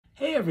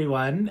Hey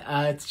everyone,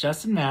 it's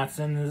Justin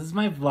Matson. This is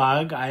my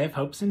vlog, I Have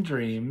Hopes and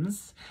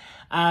Dreams.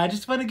 I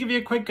just want to give you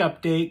a quick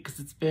update because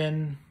it's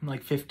been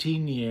like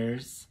 15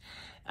 years.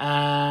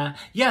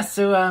 Everything's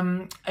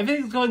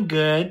going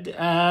good.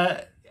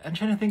 I'm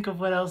trying to think of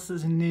what else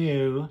is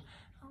new.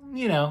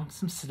 You know,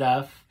 some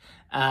stuff.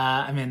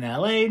 I'm in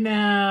LA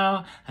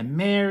now, I'm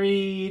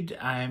married,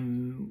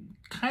 I'm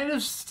kind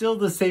of still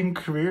the same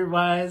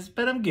career-wise,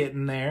 but I'm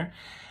getting there.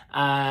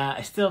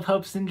 I still have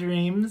hopes and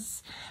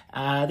dreams.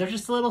 They're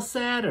just a little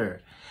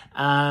sadder.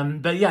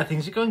 But yeah,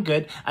 things are going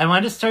good. I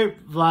wanted to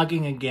start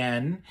vlogging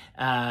again,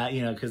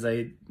 because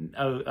I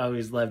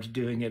always loved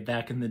doing it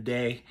back in the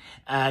day.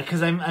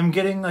 Because I'm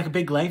getting like a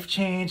big life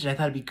change, and I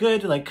thought it'd be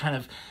good to like kind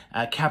of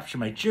capture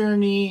my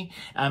journey.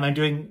 I'm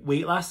doing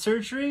weight loss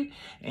surgery,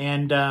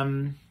 and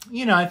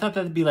I thought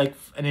that'd be like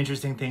an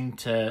interesting thing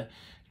to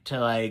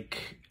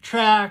like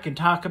track and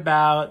talk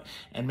about,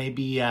 and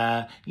maybe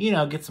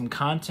get some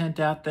content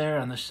out there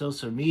on the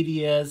social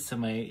medias so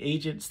my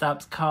agent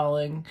stops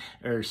calling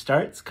or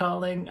starts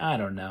calling. I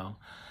don't know.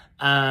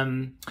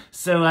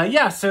 So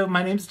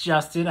my name's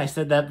Justin. I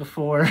said that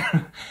before.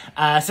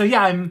 I've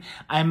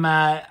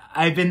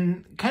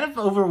been kind of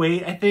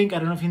overweight, I think. I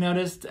don't know if you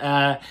noticed.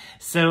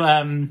 So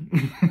I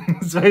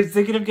was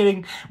thinking of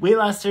getting weight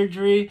loss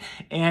surgery,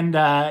 and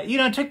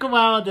it took a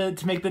while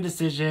to make the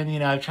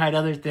decision. I've tried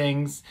other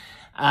things.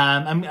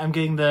 I'm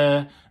getting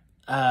the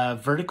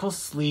vertical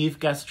sleeve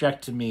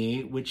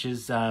gastrectomy, which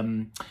is,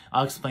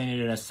 I'll explain it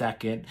in a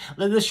second.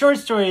 The short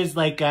story is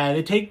like,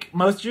 they take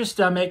most of your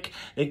stomach,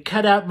 they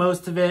cut out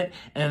most of it,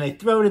 and then they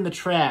throw it in the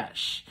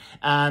trash.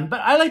 But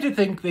I like to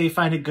think they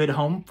find a good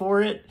home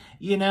for it.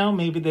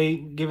 Maybe they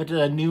give it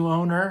to a new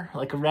owner,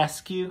 like a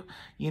rescue.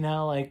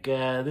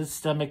 This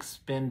stomach's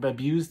been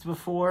abused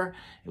before.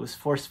 It was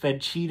force-fed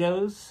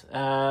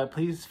Cheetos.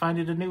 Please find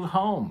it a new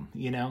home,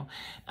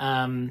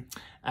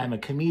 I'm a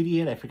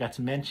comedian. I forgot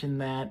to mention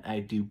that.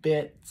 I do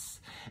bits.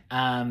 So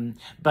I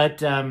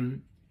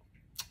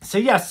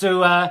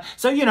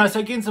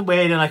gained some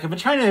weight, and like I've been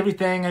trying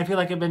everything. I feel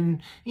like I've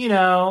been,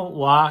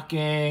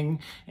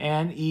 walking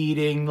and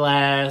eating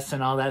less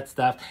and all that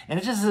stuff, and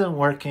it just isn't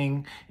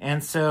working.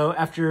 And so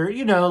after,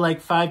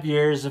 5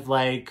 years of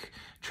like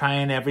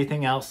trying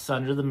everything else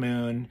under the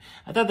moon,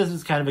 I thought this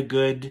was kind of a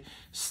good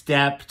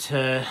step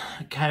to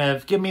kind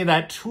of give me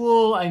that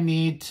tool I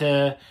need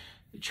to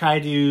try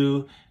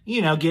to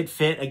get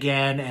fit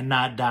again and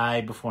not die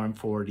before I'm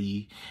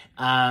 40.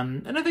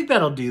 And I think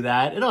that'll do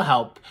that. It'll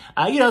help.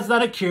 It's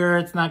not a cure.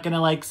 It's not going to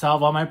like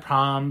solve all my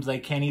problems. I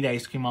can't eat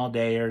ice cream all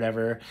day or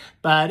whatever,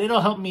 but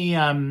it'll help me,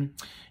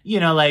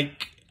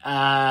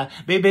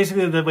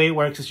 basically the way it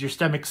works is your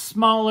stomach's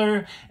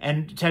smaller,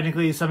 and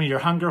technically some of your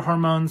hunger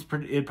hormones,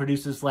 it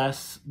produces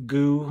less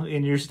goo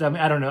in your stomach.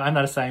 I don't know, I'm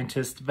not a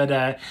scientist, but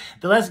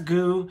the less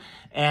goo,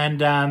 and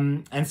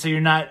so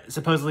you're not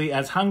supposedly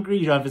as hungry,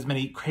 you don't have as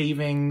many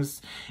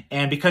cravings,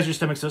 and because your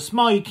stomach's so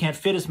small, you can't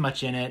fit as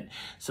much in it.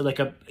 So like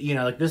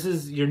this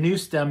is your new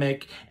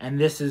stomach, and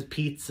this is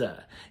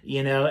pizza,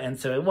 and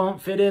so it won't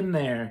fit in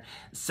there.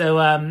 So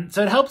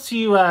it helps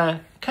you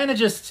kind of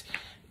just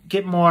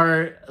get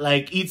more,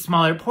 like, eat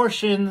smaller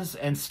portions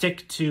and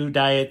stick to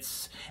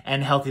diets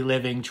and healthy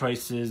living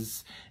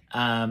choices.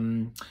 I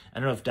don't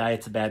know if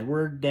diet's a bad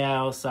word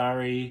now,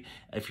 sorry.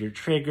 If you're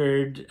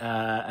triggered,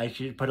 I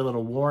should put a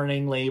little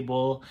warning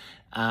label.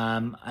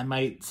 I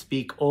might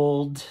speak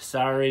old,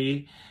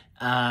 sorry.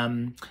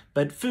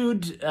 But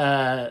food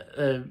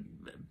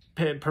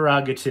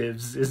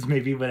prerogatives is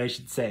maybe what I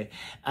should say.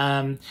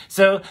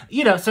 So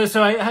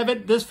I have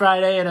it this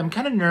Friday, and I'm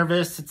kind of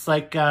nervous. It's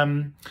like,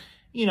 I'm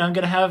going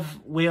to have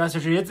weight loss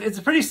surgery. It's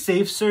a pretty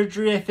safe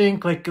surgery, I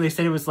think. Like, they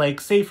said it was,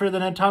 like, safer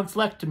than a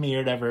tonsillectomy or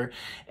whatever.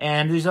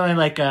 And there's only,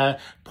 like, a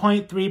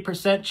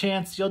 0.3%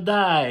 chance you'll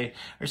die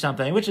or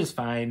something, which is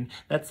fine.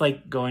 That's,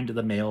 like, going to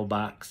the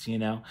mailbox,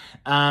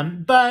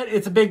 But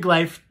it's a big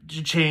life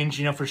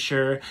change, for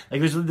sure.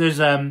 Like,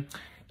 there's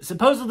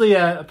supposedly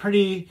a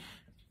pretty...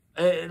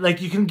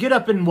 you can get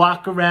up and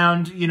walk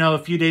around, a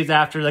few days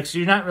after, like, so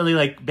you're not really,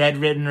 like,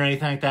 bedridden or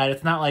anything like that.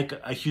 It's not, like,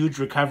 a huge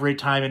recovery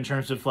time in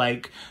terms of,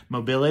 like,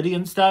 mobility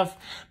and stuff,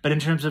 but in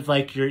terms of,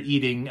 like, your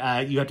eating,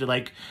 you have to,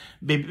 like,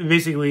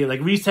 basically,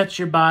 like, reset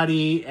your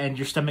body, and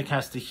your stomach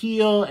has to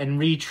heal and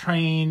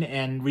retrain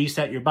and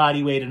reset your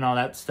body weight and all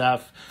that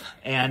stuff,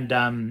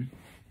 and,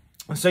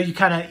 so you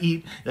kind of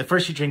eat, at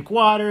first you drink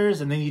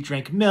waters, and then you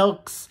drink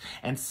milks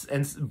and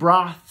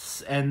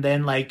broths, and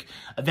then like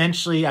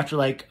eventually after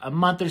like a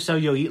month or so,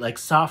 you'll eat like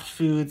soft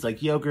foods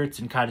like yogurts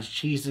and cottage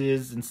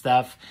cheeses and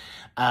stuff.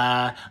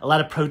 A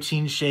lot of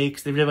protein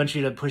shakes. They really want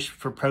you to push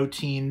for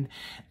protein.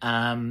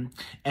 And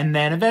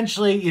then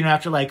eventually,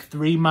 after like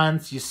 3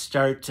 months, you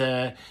start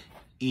to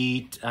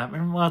eat,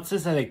 it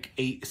says like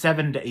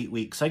 7 to 8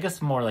 weeks, so I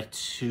guess more like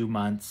 2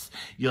 months,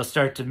 you'll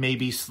start to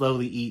maybe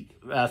slowly eat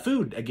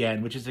food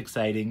again, which is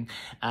exciting.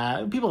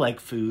 People like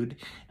food,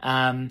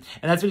 and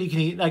that's what you can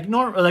eat, like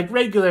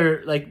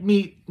regular, like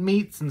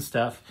meats and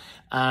stuff.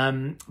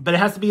 But it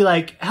has to be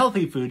like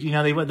healthy food. You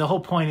know, the whole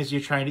point is you're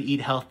trying to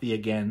eat healthy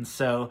again.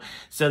 So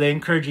they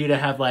encourage you to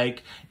have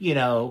like, you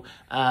know,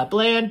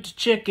 bland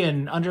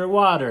chicken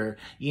underwater,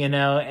 you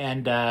know,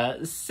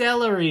 and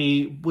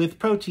celery with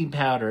protein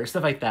powder,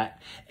 stuff like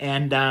that.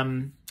 And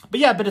but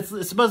yeah, but it's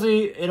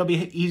supposedly it'll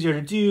be easier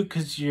to do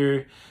because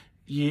you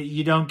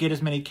don't get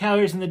as many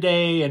calories in the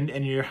day,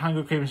 and your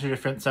hunger cravings are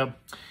different. So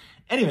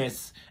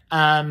anyways,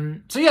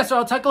 so yeah, so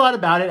I'll talk a lot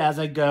about it as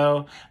I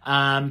go.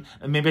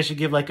 Maybe I should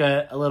give like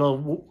a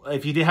little,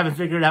 if you haven't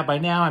figured it out by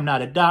now, I'm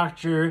not a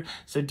doctor,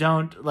 so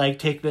don't like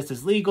take this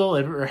as legal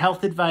or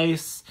health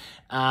advice.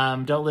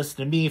 Don't listen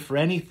to me for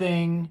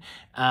anything,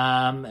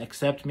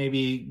 except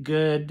maybe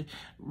good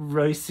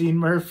Royce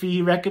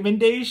Murphy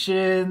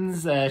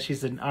recommendations.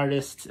 She's an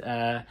artist.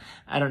 I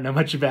don't know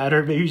much about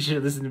her. Maybe you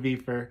should listen to me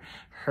for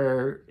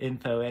her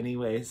info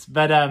anyways.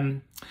 But,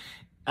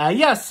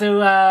 yeah,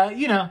 so,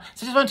 you know,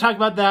 so I just want to talk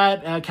about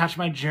that, catch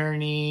my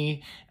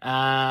journey, you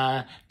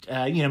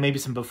know, maybe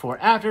some before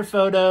after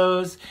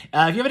photos.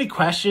 If you have any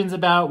questions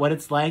about what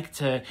it's like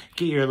to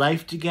get your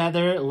life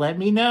together, let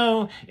me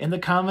know in the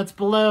comments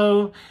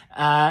below,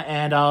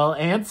 and I'll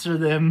answer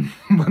them,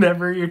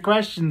 whatever your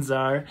questions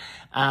are.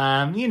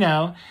 You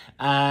know,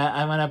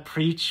 I want to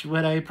preach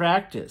what I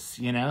practice,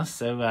 you know,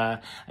 so I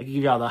can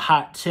give you all the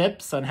hot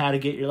tips on how to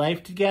get your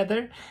life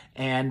together,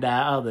 and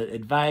all the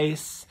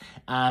advice.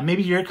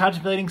 Maybe you're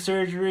contemplating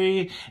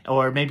surgery,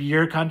 or maybe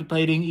you're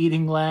contemplating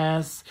eating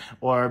less,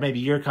 or maybe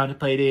you're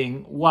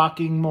contemplating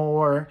walking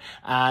more.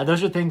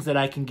 Those are things that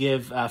I can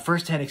give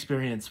firsthand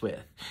experience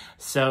with.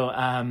 So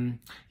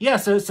yeah,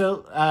 so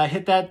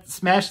hit that,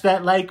 smash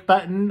that like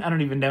button. I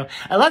don't even know.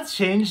 A lot's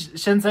changed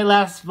since I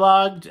last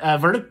vlogged.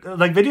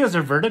 Like videos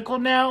are vertical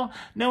now.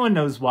 No one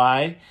knows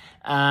why.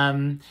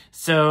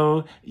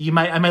 So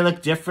I might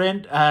look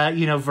different,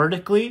 you know,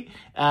 vertically,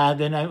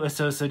 than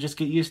so just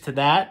get used to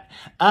that.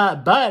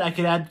 But I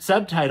could add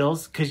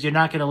subtitles because you're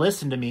not going to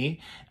listen to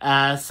me.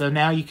 So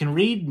now you can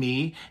read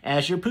me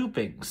as you're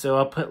pooping. So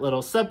I'll put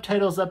little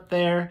subtitles up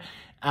there.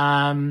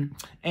 Yeah,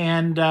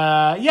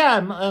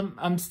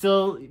 I'm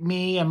still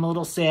me. I'm a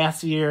little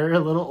sassier, a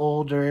little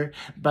older,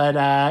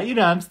 but, you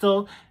know, I'm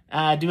still,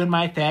 doing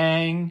my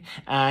thing.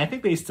 I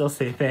think they still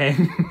say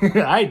thing.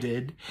 I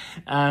did.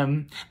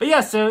 But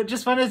yeah, so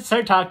just wanted to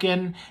start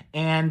talking,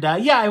 and,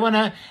 yeah, I want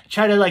to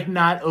try to like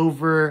not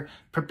over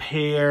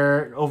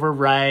prepare,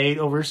 overwrite,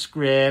 over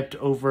script,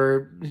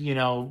 you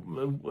know,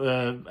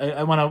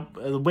 I want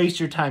to waste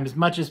your time as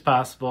much as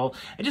possible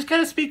and just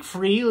kind of speak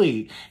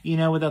freely, you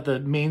know, without the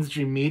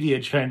mainstream media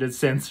trying to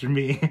censor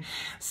me.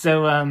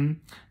 So,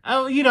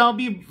 you know, I'll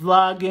be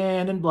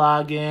vlogging and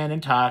blogging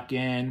and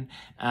talking.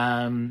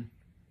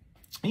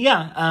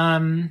 Yeah, I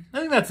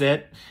think that's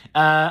it.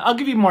 I'll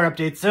give you more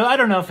updates. So I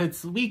don't know if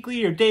it's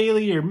weekly or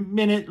daily or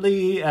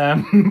minutely,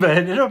 but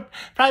it'll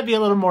probably be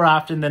a little more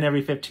often than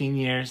every 15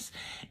 years.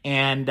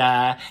 And,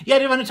 yeah, I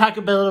did want to talk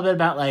a little bit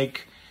about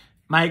like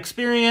my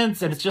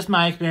experience, and it's just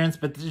my experience,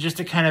 but just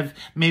to kind of,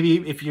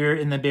 maybe if you're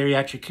in the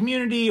bariatric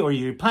community, or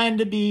you plan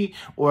to be,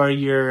 or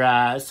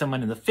you're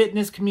someone in the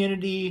fitness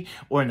community,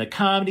 or in the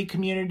comedy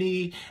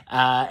community,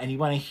 and you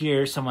want to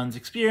hear someone's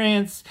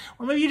experience,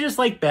 or maybe you just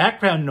like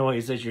background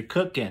noise as you're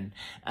cooking,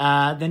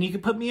 then you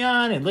can put me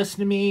on and listen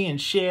to me and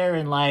share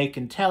and like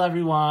and tell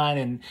everyone,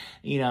 and,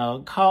 you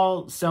know,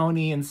 call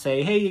Sony and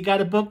say, hey, you got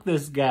to book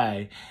this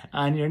guy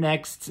on your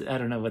next, I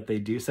don't know what they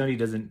do. Sony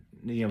doesn't,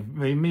 you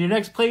know, your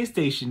next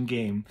PlayStation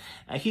game.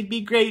 He'd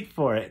be great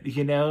for it,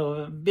 you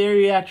know.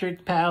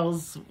 Bariatric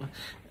Pals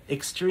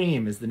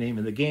Extreme is the name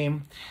of the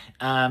game.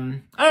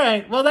 All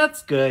right, well,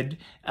 that's good.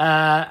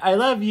 I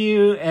love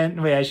you,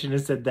 and wait, I shouldn't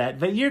have said that,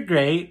 but you're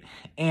great.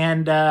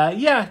 And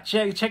yeah,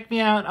 check me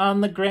out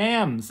on the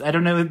grams. I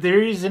don't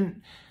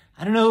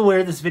know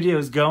where this video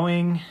is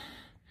going.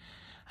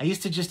 I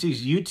used to just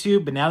use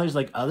YouTube, but now there's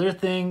like other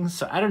things.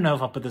 So I don't know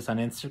if I'll put this on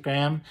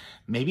Instagram,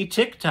 maybe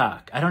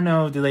TikTok. I don't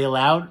know. Do they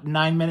allow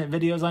 9-minute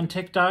videos on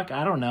TikTok?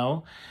 I don't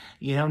know.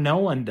 You know, no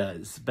one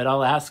does, but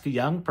I'll ask a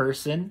young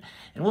person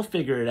and we'll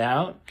figure it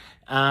out.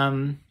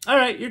 All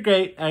right. You're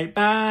great. All right.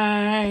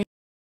 Bye.